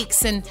ass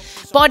cheeks and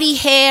body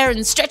hair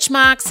and stretch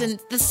marks and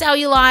the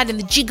cellulite and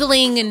the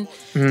jiggling and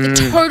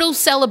the total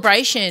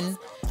celebration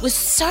was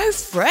so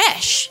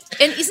fresh.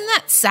 And isn't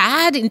that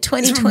sad in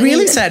 2020? It's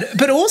really sad.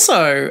 But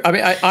also, I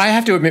mean, I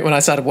have to admit when I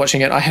started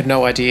watching it, I had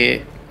no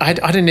idea. I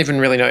didn't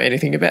even really know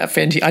anything about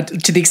Fenty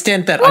to the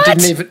extent that I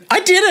didn't even... I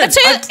didn't.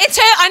 It's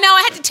her. I know.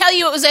 I had to tell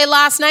you it was her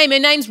last name. Her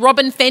name's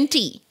Robin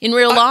Fenty in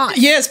real life.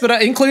 Yes,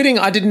 but including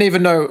I didn't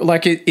even know,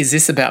 like, is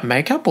this about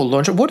makeup or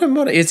lingerie?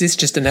 What is this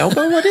just an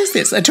elbow? What is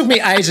this? It took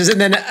me ages.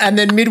 And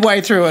then midway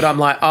through it, I'm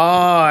like,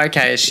 oh,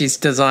 okay, she's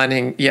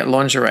designing,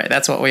 lingerie.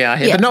 That's what we are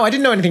here. Yeah. But no, I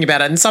didn't know anything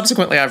about it. And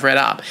subsequently I've read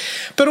up.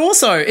 But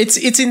also, it's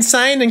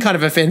insane and kind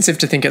of offensive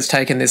to think it's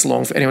taken this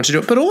long for anyone to do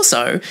it. But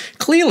also,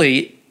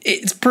 clearly...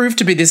 it's proved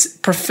to be this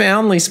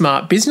profoundly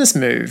smart business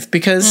move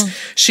because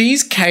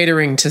she's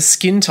catering to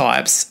skin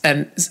types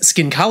and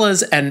skin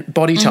colours and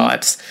body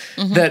types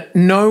that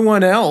no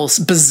one else,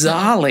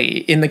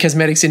 bizarrely, in the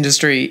cosmetics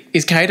industry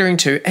is catering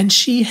to, and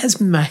she has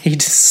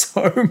made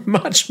so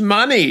much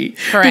money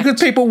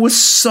because people were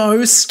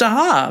so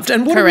starved.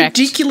 And what a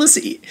ridiculous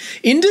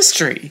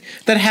industry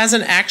that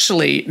hasn't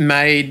actually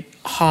made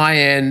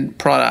high-end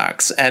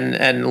products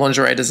and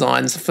lingerie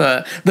designs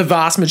for the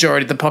vast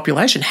majority of the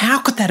population.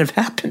 How could that have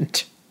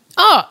happened?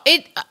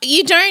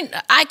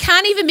 I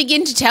can't even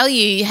begin to tell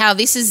you how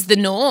this is the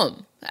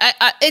norm.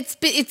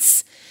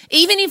 It's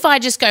even if I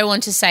just go on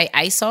to say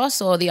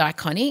ASOS or the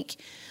Iconic,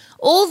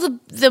 all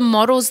the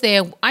models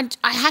there, I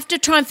have to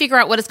try and figure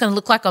out what it's going to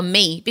look like on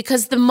me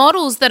because the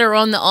models that are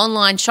on the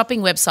online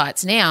shopping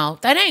websites now,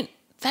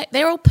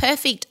 they're all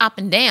perfect up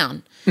and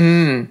down.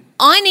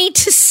 I need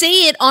to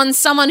see it on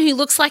someone who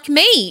looks like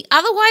me.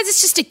 Otherwise,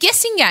 it's just a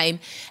guessing game.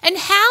 And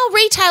how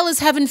retailers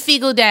haven't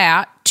figured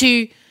out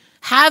to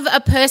have a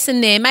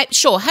person there,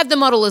 have the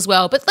model as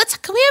well, but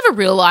can we have a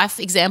real life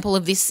example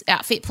of this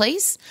outfit,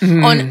 please?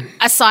 On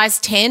a size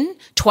 10,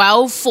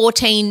 12,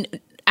 14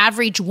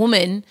 average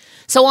woman,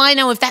 so I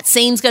know if that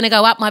seam's going to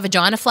go up my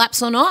vagina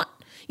flaps or not.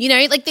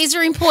 These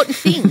are important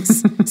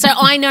things. So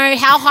I know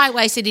how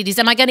high-waisted it is.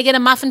 Am I going to get a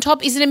muffin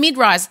top? Is it a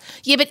mid-rise?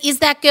 Yeah, but is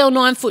that girl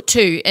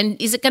 9'2"? And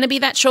is it going to be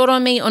that short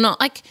on me or not?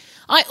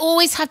 I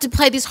always have to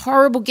play this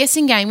horrible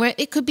guessing game where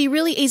it could be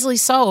really easily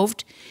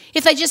solved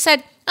if they just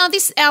said,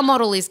 our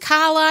model is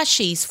Carla,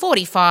 she's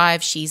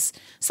 45, she's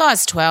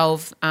size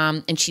 12,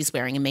 and she's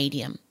wearing a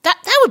medium.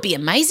 That would be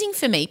amazing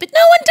for me, but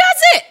no one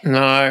does it.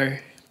 No.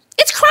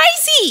 It's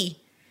crazy.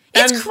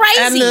 It's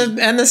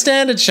crazy. And the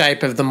standard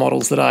shape of the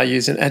models that I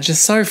use are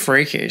just so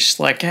freakish.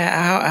 Like,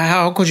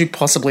 how could you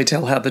possibly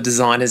tell how the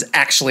design is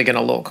actually going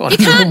to look on a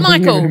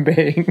human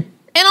being?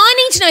 And I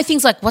need to know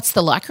things like, what's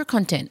the lycra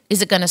content?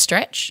 Is it going to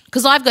stretch?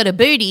 Because I've got a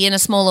booty and a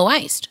smaller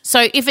waist.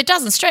 So if it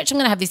doesn't stretch, I'm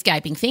going to have this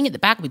gaping thing at the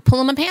back. I'll be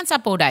pulling my pants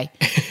up all day.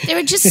 There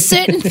are just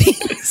certain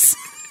things.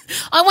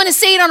 I want to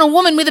see it on a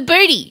woman with a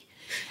booty.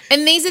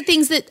 And these are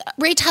things that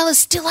retailers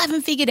still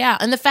haven't figured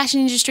out and the fashion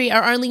industry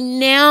are only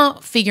now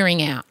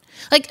figuring out.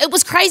 It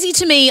was crazy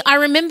to me. I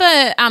remember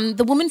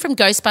the woman from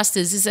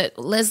Ghostbusters, is it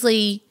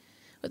Leslie,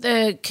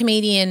 the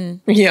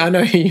comedian? Yeah, I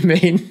know who you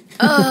mean.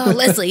 Oh,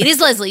 Leslie. It is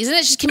Leslie, isn't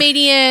it? She's a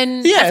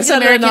comedian. Yeah,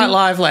 Saturday Night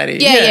Live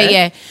lady.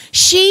 Yeah.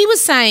 She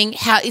was saying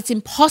how it's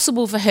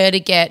impossible for her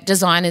to get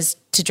designers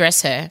to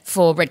dress her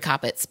for red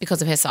carpets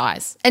because of her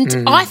size.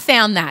 And I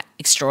found that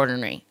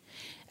extraordinary.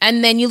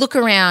 And then you look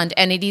around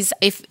and it is,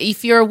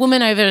 if you're a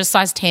woman over a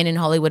size 10 in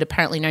Hollywood,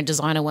 apparently no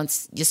designer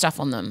wants your stuff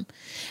on them.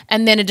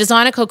 And then a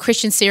designer called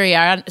Christian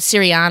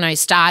Siriano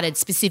started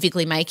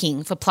specifically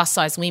making for plus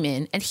size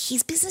women, and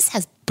his business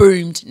has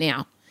boomed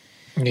now.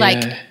 Yeah.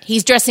 Like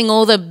he's dressing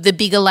all the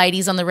bigger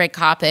ladies on the red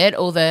carpet,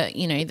 all the,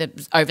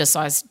 the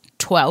oversized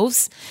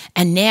 12s.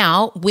 And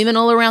now women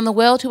all around the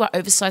world who are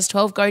oversized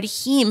 12 go to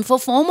him for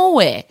formal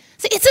wear.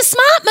 So it's a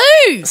smart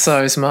move.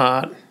 So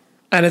smart.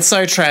 And it's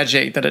so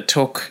tragic that it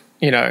took,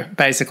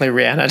 basically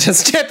Rihanna to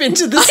step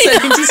into the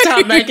scene to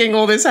start making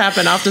all this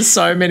happen after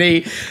so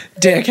many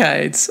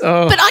decades.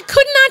 Oh. But I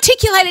couldn't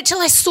articulate it till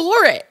I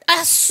saw it.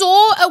 I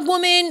saw a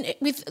woman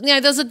with, there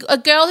was a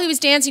girl who was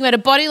dancing who had a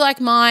body like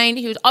mine,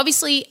 who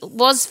obviously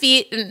was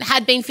fit and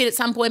had been fit at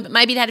some point, but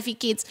maybe had a few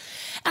kids.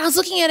 And I was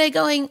looking at her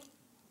going,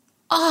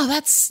 oh,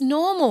 that's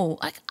normal.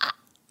 Like,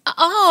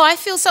 I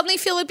feel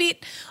a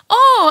bit,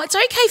 it's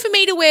okay for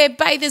me to wear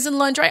bathers and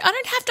lingerie. I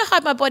don't have to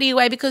hide my body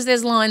away because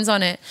there's lines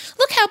on it.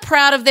 Look how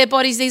proud of their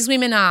bodies these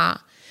women are.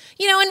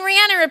 And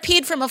Rihanna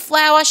appeared from a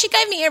flower. She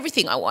gave me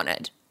everything I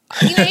wanted.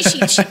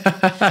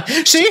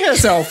 She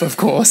herself, of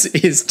course,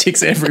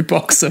 ticks every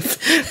box of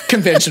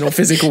conventional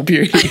physical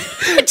beauty.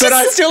 But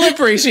I still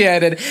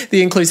appreciated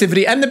the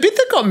inclusivity. And the bit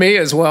that got me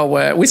as well,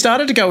 where we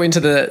started to go into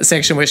the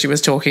section where she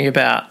was talking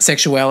about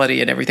sexuality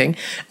and everything.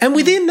 And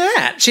within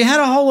that, she had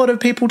a whole lot of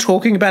people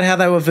talking about how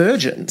they were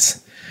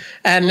virgins.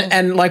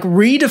 And like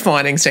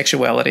redefining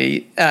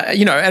sexuality,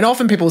 and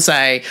often people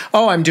say,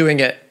 oh, I'm doing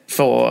it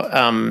for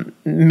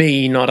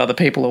me, not other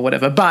people or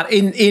whatever. But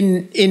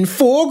in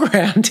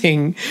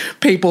foregrounding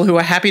people who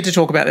are happy to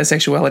talk about their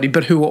sexuality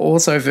but who are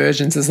also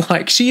virgins is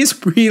like she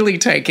is really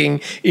taking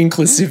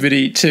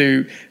inclusivity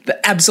to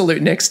the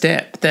absolute next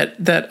step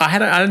that I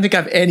don't think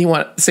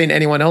I've seen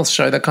anyone else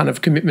show that kind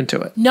of commitment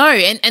to it. No,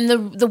 and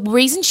the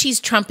reason she's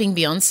trumping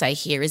Beyonce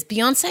here is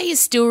Beyonce is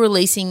still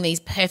releasing these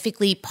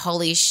perfectly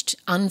polished,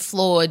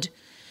 unflawed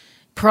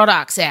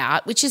products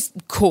out, which is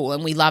cool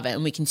and we love it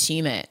and we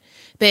consume it.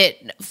 But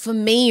for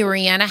me,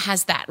 Rihanna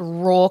has that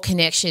raw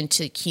connection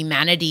to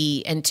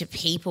humanity and to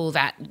people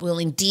that will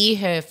endear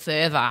her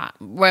further,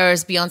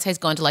 whereas Beyonce's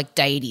gone to like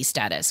deity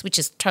status, which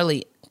is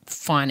totally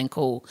fine and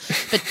cool.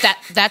 But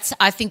that's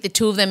I think the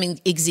two of them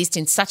exist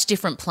in such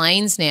different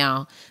planes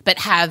now but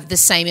have the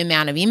same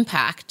amount of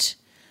impact,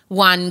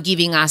 one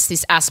giving us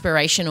this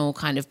aspirational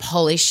kind of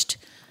polished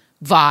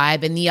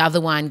vibe and the other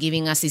one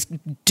giving us this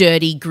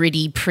dirty,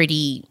 gritty,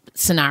 pretty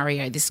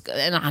scenario.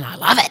 And I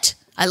love it.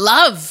 I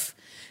love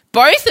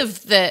both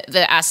of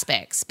the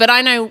aspects, but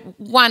I know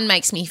one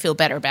makes me feel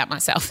better about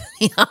myself than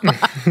the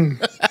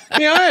other.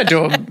 Yeah, I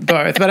adore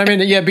both. But I mean,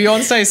 yeah,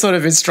 Beyonce sort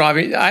of is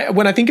striving.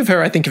 When I think of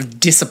her, I think of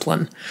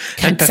discipline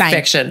and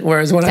perfection. Same.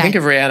 Whereas when I think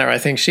of Rihanna, I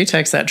think she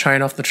takes that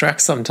train off the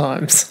track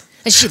sometimes.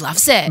 And she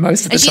loves it.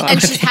 Most of the time.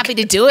 And she's happy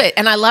to do it.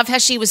 And I love how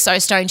she was so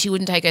stoned she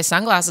wouldn't take her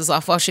sunglasses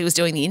off while she was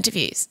doing the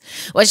interviews.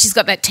 Well, she's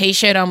got that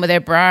T-shirt on with her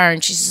bra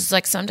and she's just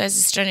like, some days I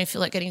just don't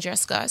feel like getting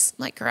dressed, guys.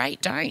 I'm like,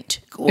 great, don't.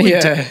 Good.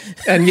 Yeah,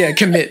 and yeah,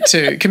 commit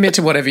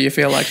to whatever you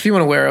feel like. If you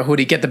want to wear a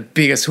hoodie, get the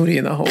biggest hoodie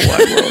in the whole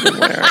wide world and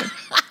wear it.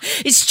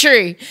 It's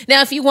true.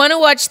 Now, if you want to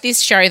watch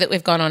this show that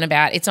we've gone on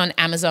about, it's on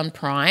Amazon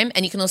Prime,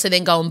 and you can also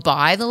then go and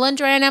buy the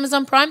lingerie on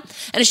Amazon Prime.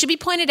 And it should be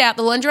pointed out,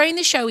 the lingerie in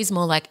the show is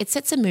more like, it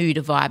sets a mood,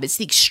 a vibe. It's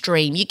the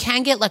extreme. You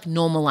can get like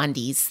normal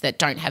undies that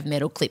don't have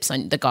metal clips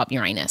on the got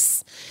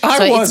Uranus.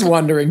 I was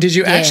wondering, did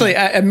you actually,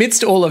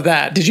 amidst all of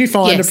that, did you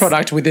find a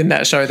product within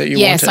that show that you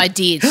wanted? Yes, I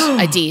did.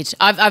 I did.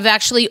 I've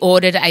actually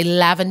ordered a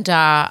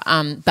lavender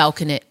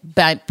balcony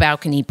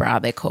bra,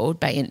 they're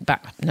called. Not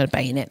a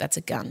bayonet, that's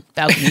a gun.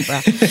 Balcony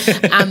bra.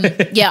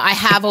 Yeah, I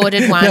have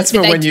ordered one. That's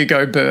for when you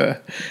go burr.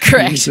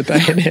 Correct. Use the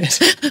bayonet.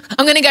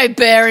 I'm going to go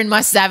burr in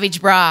my Savage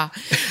bra.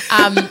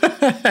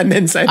 And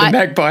then say the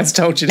Magpies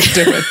told you to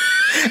do it.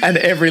 And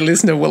every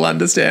listener will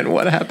understand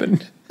what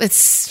happened.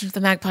 The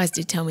Magpies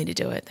did tell me to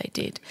do it. They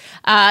did.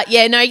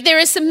 There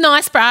are some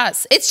nice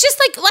bras. It's just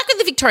like with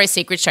the Victoria's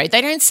Secret show.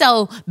 They don't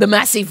sell the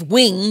massive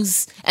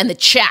wings and the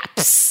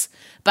chaps,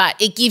 but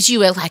it gives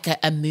you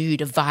a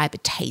mood, a vibe, a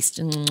taste,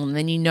 and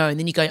then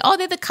you go, oh,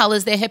 they're the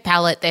colours, they're her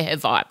palette, they're her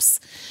vibes.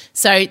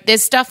 So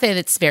there's stuff there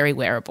that's very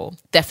wearable,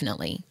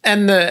 definitely.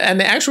 And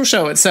the actual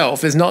show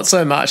itself is not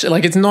so much,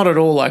 like it's not at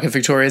all like a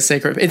Victoria's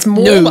Secret. It's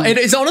more,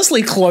 it's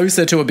honestly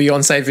closer to a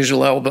Beyonce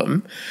visual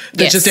album.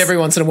 That just every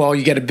once in a while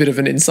you get a bit of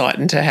an insight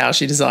into how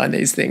she designed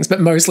these things. But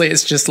mostly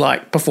it's just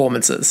like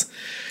performances.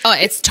 Oh,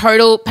 it's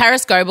total.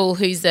 Paris Goebel,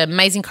 who's the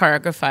amazing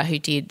choreographer who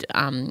did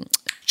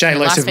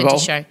J-Lo Super Bowl.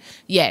 Show.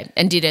 Yeah,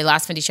 and did her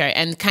last Fenty show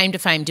and came to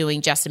fame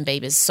doing Justin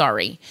Bieber's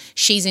Sorry.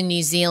 She's a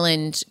New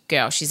Zealand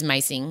girl. She's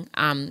amazing.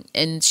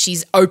 And she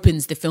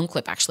opens the film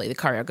clip, actually. The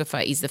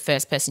choreographer is the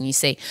first person you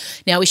see.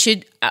 Now,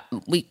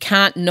 we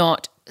can't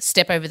not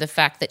step over the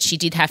fact that she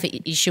did have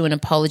to issue an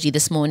apology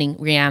this morning,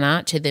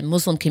 Rihanna, to the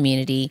Muslim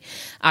community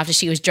after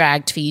she was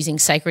dragged for using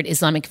sacred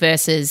Islamic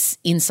verses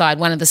inside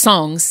one of the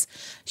songs.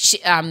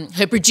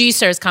 Her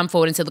producer has come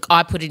forward and said, look,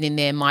 I put it in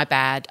there, my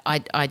bad.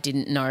 I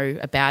didn't know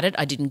about it.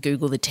 I didn't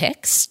Google the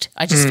text.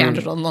 I just found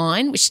it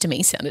online, which to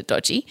me sounded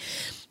dodgy.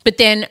 But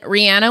then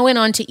Rihanna went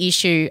on to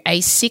issue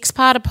a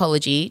 6-part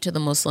apology to the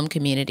Muslim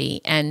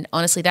community. And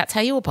honestly, that's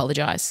how you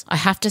apologise. I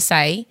have to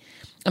say,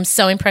 I'm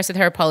so impressed with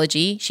her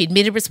apology. She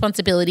admitted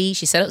responsibility.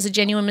 She said it was a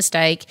genuine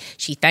mistake.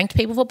 She thanked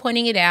people for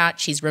pointing it out.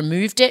 She's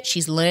removed it.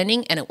 She's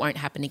learning, and it won't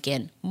happen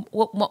again.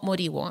 What more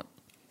do you want?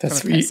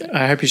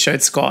 I hope you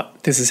showed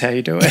Scott. This is how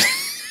you do it.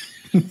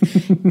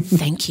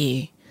 Thank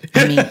you.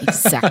 I mean,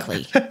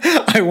 exactly.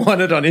 I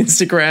want it on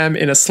Instagram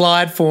in a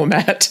slide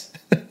format.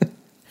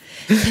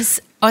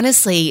 Because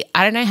honestly,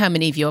 I don't know how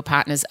many of your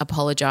partners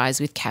apologise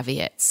with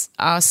caveats.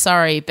 Oh,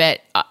 sorry,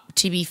 but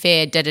to be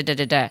fair,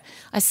 da-da-da-da-da.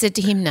 I said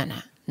to him, no.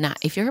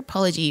 If your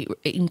apology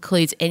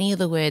includes any of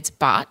the words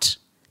but,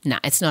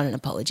 it's not an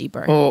apology,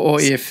 bro.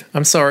 Or if,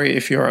 I'm sorry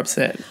if you're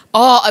upset.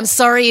 Oh, I'm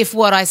sorry if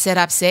what I said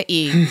upset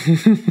you.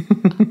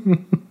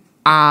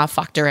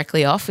 Fuck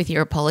directly off with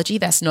your apology.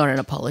 That's not an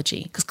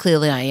apology because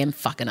clearly I am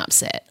fucking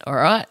upset, all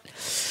right?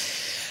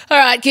 All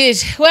right, good.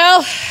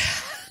 Well,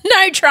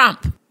 no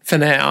Trump. For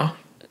now.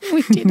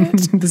 We did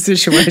it. The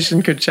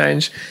situation could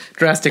change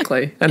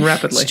drastically and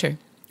rapidly. It's true.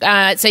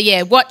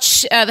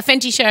 Watch The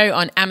Fenty Show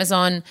on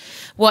Amazon.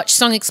 Watch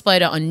Song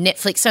Exploder on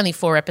Netflix. Only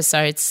 4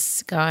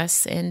 episodes,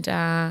 guys. And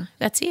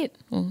that's it.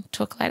 We'll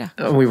talk later.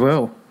 We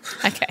will.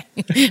 Okay.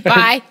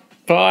 Bye.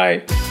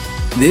 Bye.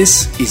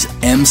 This is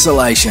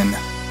Emsolation.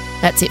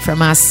 That's it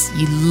from us,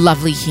 you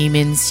lovely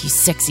humans, you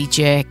sexy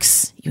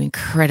jerks, you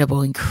incredible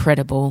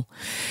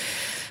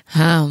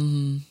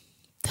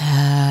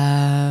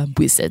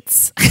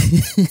wizards.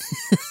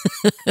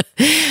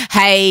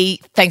 Hey,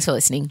 thanks for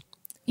listening.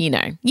 You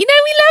know, we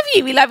love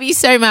you. We love you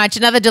so much.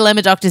 Another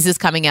Dilemma Doctors is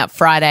coming out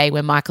Friday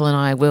where Michael and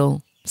I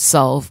will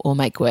solve or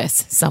make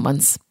worse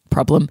someone's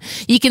problem.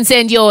 You can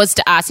send yours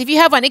to us. If you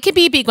have one, it could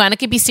be a big one. It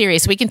could be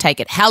serious. We can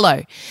take it.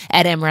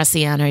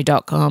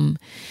 hello@mrussiano.com.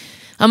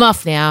 I'm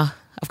off now.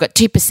 I've got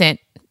 2%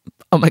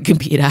 on my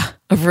computer.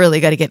 I've really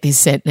got to get this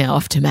sent now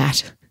off to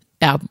Matt,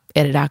 our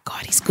editor.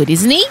 God, he's good,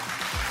 isn't he?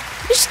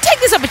 We should take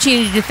this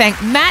opportunity to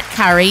thank Matt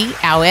Curry,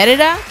 our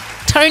editor,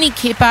 Tony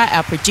Kipper,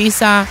 our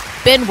producer,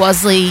 Ben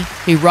Wasley,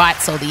 who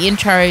writes all the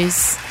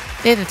intros.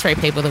 They're the 3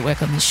 people that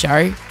work on this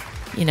show.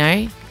 You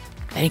know,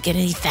 they don't get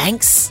any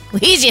thanks.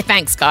 Well, here's your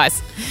thanks,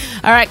 guys.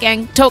 All right,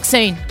 gang. Talk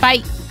soon.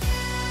 Bye.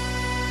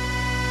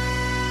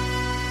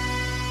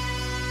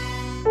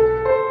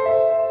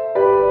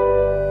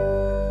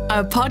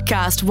 A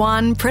Podcast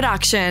One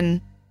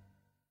production.